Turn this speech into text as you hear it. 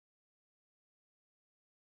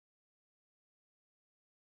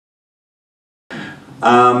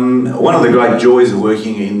One of the great joys of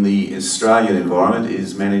working in the Australian environment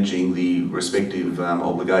is managing the respective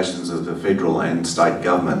obligations of the federal and state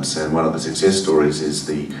governments, and one of the success stories is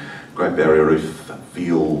the Great Barrier Reef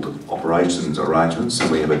Field Operations Arrangements, and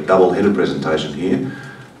we have a double-headed presentation here.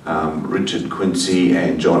 Richard Quincey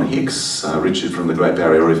and John Hicks, Richard from the Great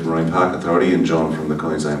Barrier Reef Marine Park Authority and John from the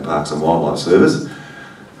Queensland Parks and Wildlife Service,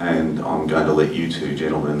 and I'm going to let you two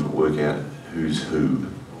gentlemen work out who's who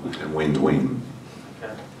and when's when.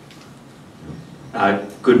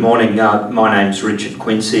 Good morning, my name's Richard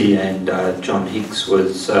Quincey, and John Hicks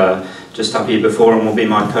was just up here before and will be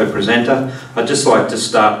my co-presenter. I'd just like to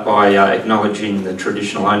start by acknowledging the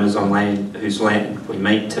traditional owners on land whose land we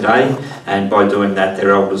meet today, and by doing that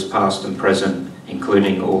their elders past and present,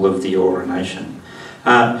 including all of the Eora Nation.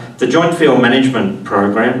 The Joint Field Management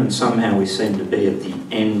Program, and somehow we seem to be at the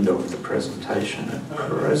end of the presentation at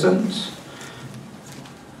present.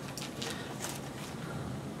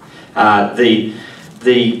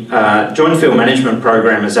 The Joint Field Management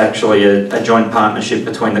Program is actually a joint partnership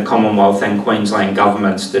between the Commonwealth and Queensland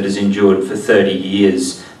governments that has endured for 30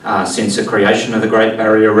 years since the creation of the Great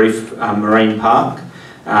Barrier Reef Marine Park,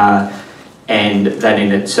 and that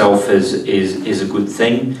in itself is a good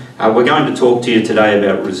thing. We're going to talk to you today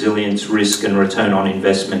about resilience, risk and return on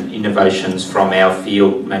investment innovations from our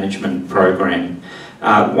field management program.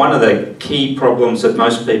 One of the key problems that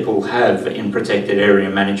most people have in protected area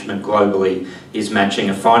management globally is matching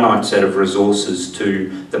a finite set of resources to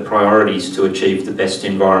the priorities to achieve the best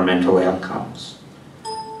environmental outcomes.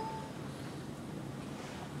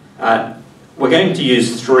 We're going to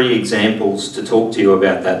use 3 examples to talk to you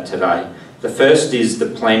about that today. The first is the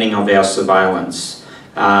planning of our surveillance.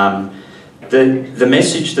 The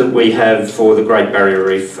message that we have for the Great Barrier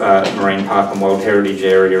Reef Marine Park and World Heritage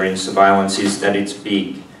Area in surveillance is that it's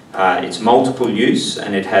big. It's multiple use,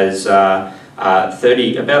 and it has about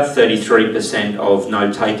 33% of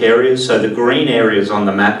no-take areas. So the green areas on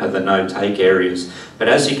the map are the no-take areas. But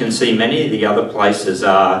as you can see, many of the other places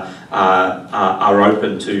are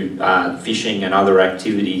open to fishing and other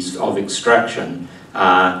activities of extraction.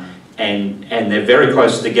 And they're very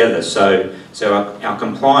close together, so our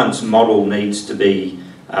compliance model needs to be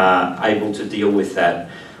able to deal with that.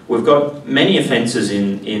 We've got many offences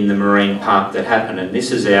in the marine park that happen, and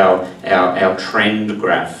this is our trend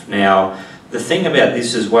graph. Now, the thing about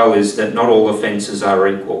this as well is that not all offences are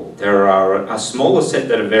equal. There are a smaller set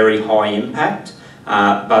that are very high impact,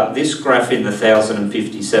 but this graph in the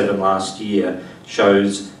 1,057 last year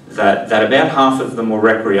shows that about half of them were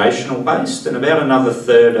recreational based, and about another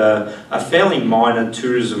third are fairly minor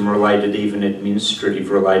tourism related, even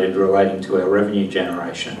administrative related, relating to our revenue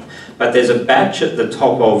generation. But there's a batch at the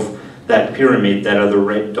top of that pyramid that are the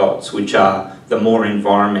red dots, which are the more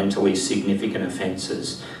environmentally significant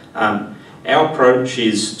offences. Our approach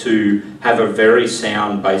is to have a very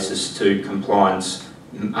sound basis to compliance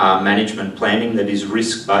management planning that is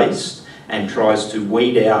risk based and tries to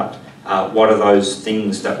weed out what are those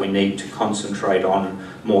things that we need to concentrate on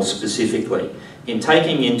more specifically. In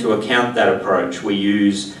taking into account that approach, we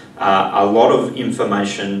use a lot of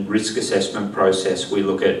information risk assessment process. We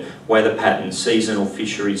look at weather patterns, seasonal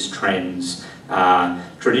fisheries trends,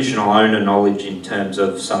 traditional owner knowledge in terms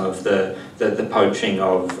of some of the poaching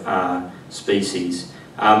of species.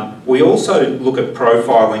 We also look at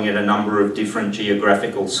profiling at a number of different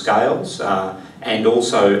geographical scales, and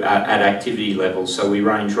also at activity levels. So we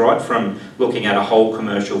range right from looking at a whole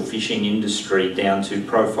commercial fishing industry down to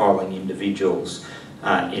profiling individuals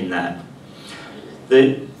in that.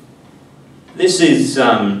 This is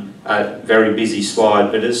a very busy slide,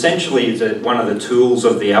 but essentially it's one of the tools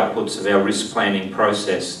of the outputs of our risk planning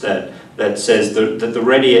process that says that the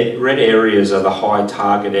red areas are the high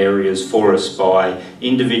target areas for us by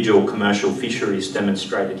individual commercial fisheries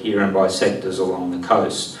demonstrated here and by sectors along the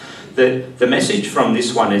coast. The message from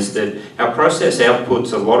this one is that our process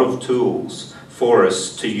outputs a lot of tools for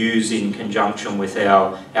us to use in conjunction with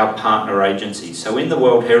our partner agencies. So in the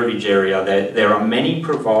World Heritage Area, there are many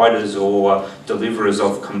providers or deliverers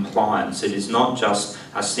of compliance. It is not just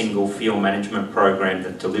a single field management program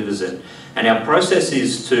that delivers it. And our process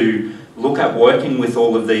is to look at working with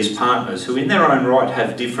all of these partners who in their own right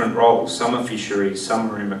have different roles. Some are fisheries, some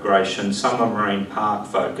are immigration, some are marine park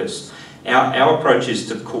focused. Our approach is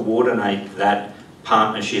to coordinate that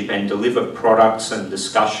partnership and deliver products and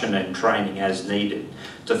discussion and training as needed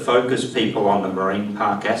to focus people on the marine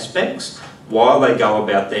park aspects while they go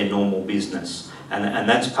about their normal business. And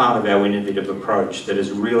that's part of our innovative approach that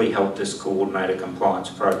has really helped us coordinate a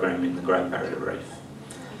compliance program in the Great Barrier Reef.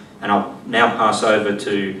 And I'll now pass over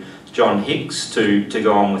to John Hicks to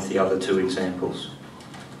go on with the other 2 examples.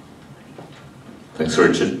 Thanks,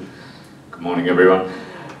 Richard. Good morning, everyone.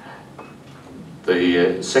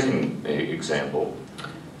 The second example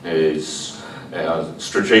is our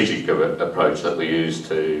strategic approach that we use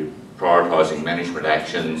to prioritising management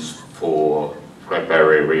actions for Great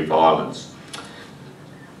Barrier Reef Islands.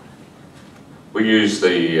 We use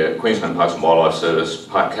the Queensland Parks and Wildlife Service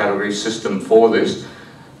park category system for this.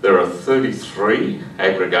 There are 33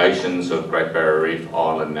 aggregations of Great Barrier Reef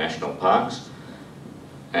Island National Parks,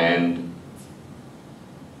 and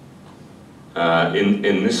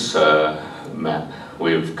in this map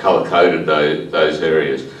we've colour-coded those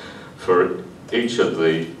areas. For each of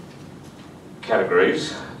the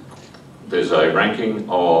categories there's a ranking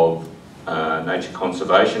of nature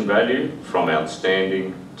conservation value from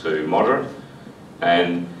outstanding to moderate,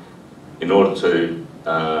 and in order to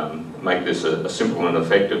make this a simple and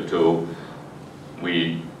effective tool,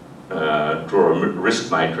 we draw a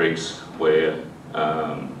risk matrix where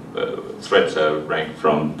threats are ranked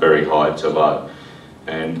from very high to low,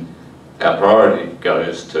 and our priority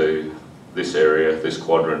goes to this area, this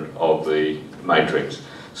quadrant of the matrix.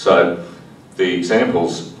 So the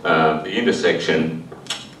examples, the intersection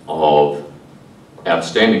of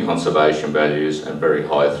outstanding conservation values and very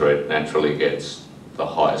high threat naturally gets the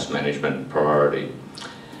highest management priority.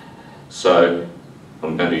 So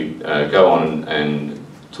I'm going to go on and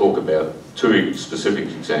talk about two specific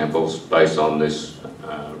examples based on this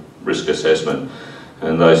risk assessment,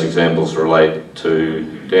 and those examples relate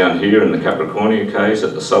to down here in the Capricornia Cays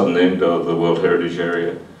at the southern end of the World Heritage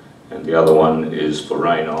Area, and the other one is for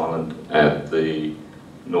Rain Island at the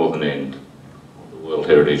northern end of the World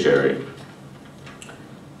Heritage Area.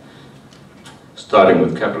 Starting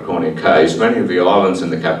with Capricornia Cays, many of the islands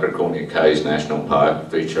in the Capricornia Cays National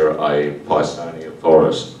Park feature a Pisonia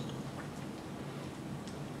forest.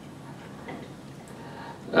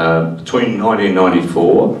 Between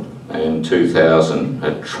 1994 and 2000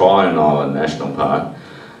 at Tryon Island National Park,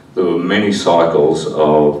 there were many cycles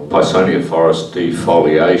of Pisonia forest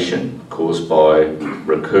defoliation caused by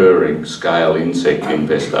recurring scale insect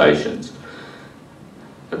infestations.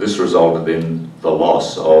 This resulted in the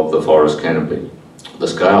loss of the forest canopy. The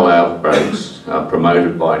scale outbreaks are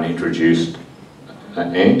promoted by an introduced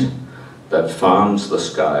ant that farms the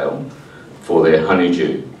scale for their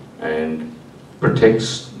honeydew and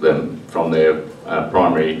protects them from their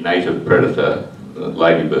primary native predator,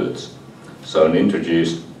 ladybirds. So an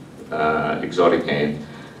introduced exotic ant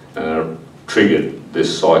triggered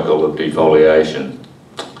this cycle of defoliation.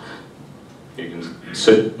 You can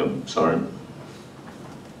see,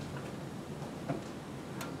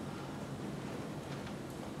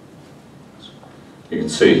 You can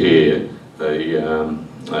see here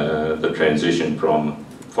the transition from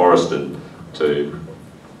forested to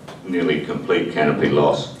nearly complete canopy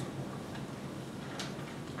loss.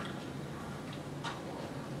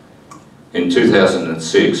 In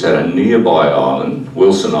 2006, at a nearby island,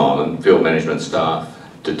 Wilson Island, field management staff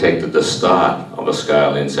detected the start of a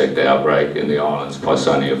scale insect outbreak in the island's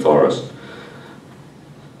Pisonia forest.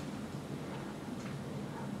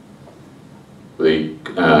 The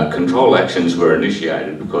control actions were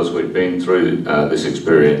initiated because we'd been through this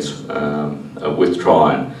experience with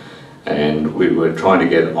Tryon, and we were trying to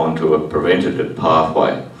get onto a preventative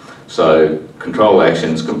pathway. So control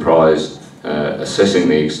actions comprised assessing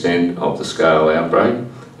the extent of the scale outbreak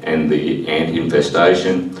and the ant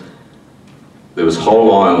infestation. There was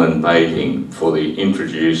whole island baiting for the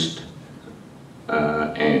introduced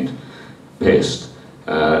ant pest.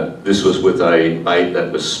 This was with a bait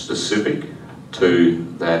that was specific to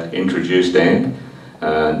that introduced ant,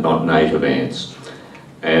 not native ants.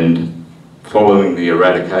 And following the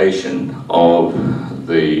eradication of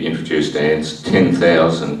the introduced ants,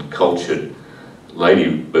 10,000 cultured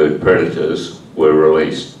ladybird predators were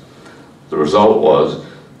released. The result was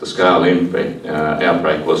the scale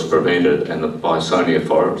outbreak was prevented and the Pisonia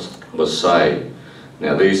forest was saved.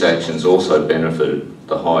 Now these actions also benefited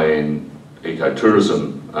the high-end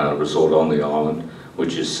ecotourism resort on the island,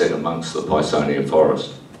 which is set amongst the Pisonia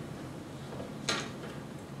forest.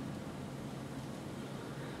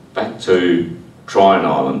 Back to Tryon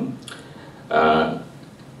Island,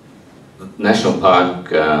 National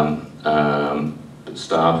Park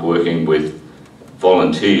staff working with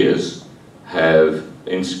volunteers have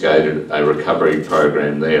instigated a recovery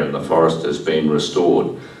program there, and the forest has been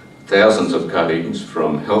restored. Thousands of cuttings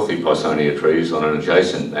from healthy Pisonia trees on an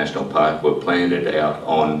adjacent national park were planted out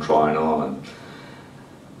on Tryon Island.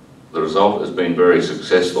 The result has been very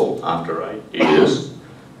successful. After 8 years,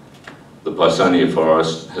 the Pisonia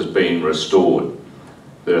forest has been restored.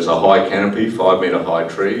 There's a high canopy, 5-metre high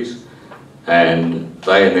trees, and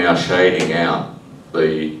they are now shading out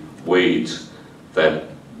the weeds that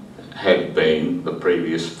had been the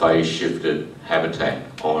previous phase-shifted habitat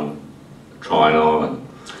on Trine Island.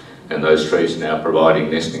 And those trees are now providing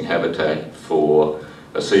nesting habitat for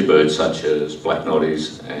seabirds such as black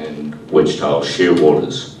noddies and wedge-tailed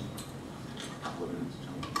shearwaters.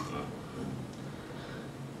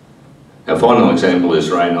 Our final example is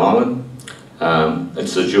Rain Island.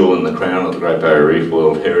 It's the jewel in the crown of the Great Barrier Reef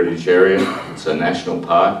World Heritage Area. It's a national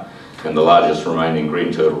park and the largest remaining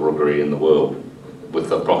green turtle rookery in the world,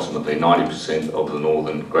 with approximately 90% of the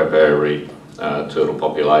northern Great Barrier Reef turtle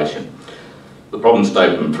population. The problem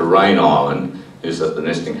statement for Rain Island is that the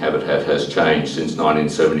nesting habitat has changed since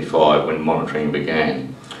 1975 when monitoring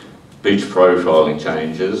began. Beach profiling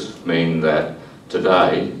changes mean that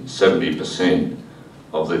today 70%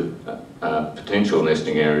 of the potential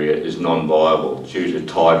nesting area is non-viable due to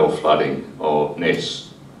tidal flooding of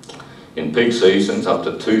nests. In peak seasons, up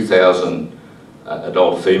to 2,000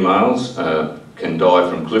 adult females can die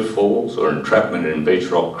from cliff falls or entrapment in beach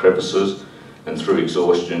rock crevices and through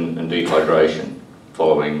exhaustion and dehydration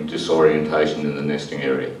following disorientation in the nesting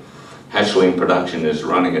area. Hatchling production is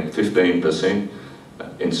running at 15%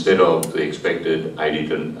 instead of the expected 80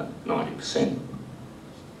 to 90%.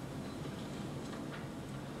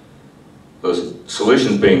 The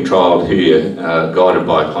solutions being trialled here are guided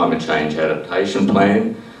by a climate change adaptation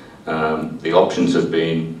plan. The options have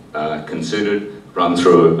been considered, run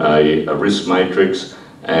through a risk matrix,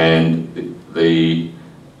 and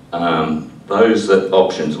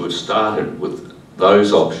options, we've started with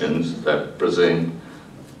those options that present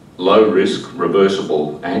low risk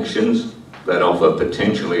reversible actions that offer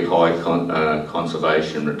potentially high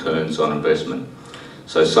conservation returns on investment.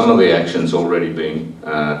 So some of the actions already being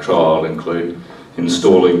trialled include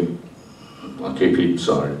installing,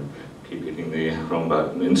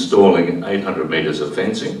 installing 800 metres of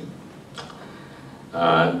fencing,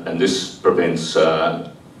 and this prevents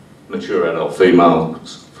mature adult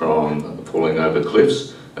females from falling over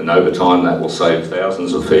cliffs, and over time that will save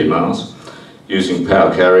thousands of females. Using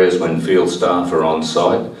power carriers when field staff are on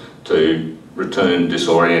site to return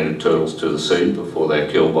disoriented turtles to the sea before they're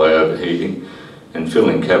killed by overheating, and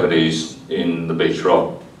filling cavities in the beach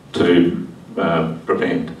rock to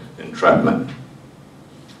prevent entrapment.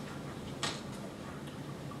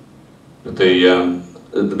 But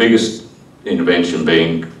the biggest intervention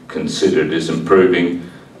being considered is improving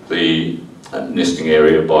the nesting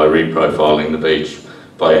area by reprofiling the beach.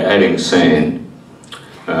 By adding sand,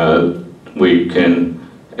 we can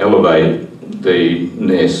elevate the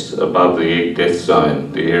nest above the egg death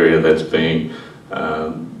zone, the area that's being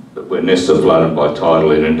where nests are flooded by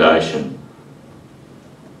tidal inundation.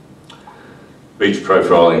 Beach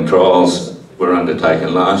profiling trials were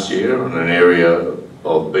undertaken last year on an area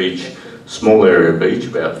of beach, small area of beach,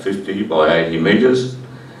 about 50 by 80 metres,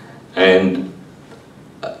 and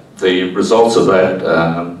the results of that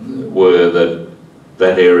were that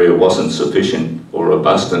that area wasn't sufficient or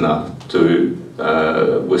robust enough to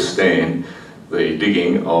withstand the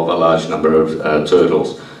digging of a large number of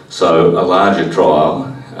turtles. So a larger trial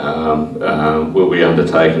will be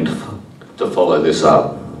undertaken to follow this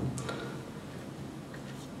up.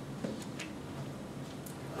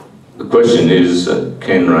 The question is,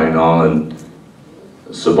 can Rain Island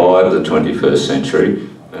survive the 21st century?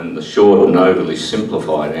 And the short and overly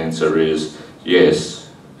simplified answer is yes.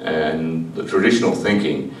 And the traditional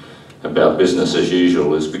thinking about business as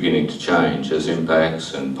usual is beginning to change as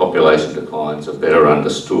impacts and population declines are better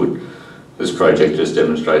understood. This project has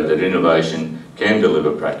demonstrated that innovation can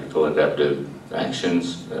deliver practical adaptive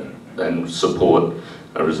actions and support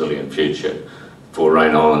a resilient future for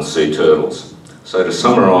Rain Island sea turtles. So to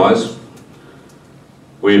summarise,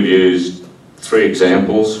 we've used 3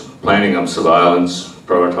 examples: planning of surveillance,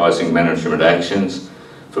 prioritising management actions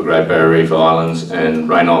for Great Barrier Reef Islands, and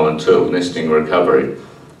Rain Island turtle nesting recovery.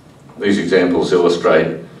 These examples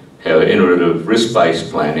illustrate how innovative risk-based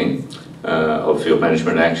planning of field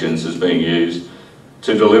management actions is being used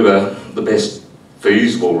to deliver the best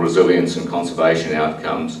feasible resilience and conservation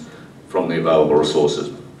outcomes from the available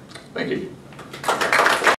resources. Thank you.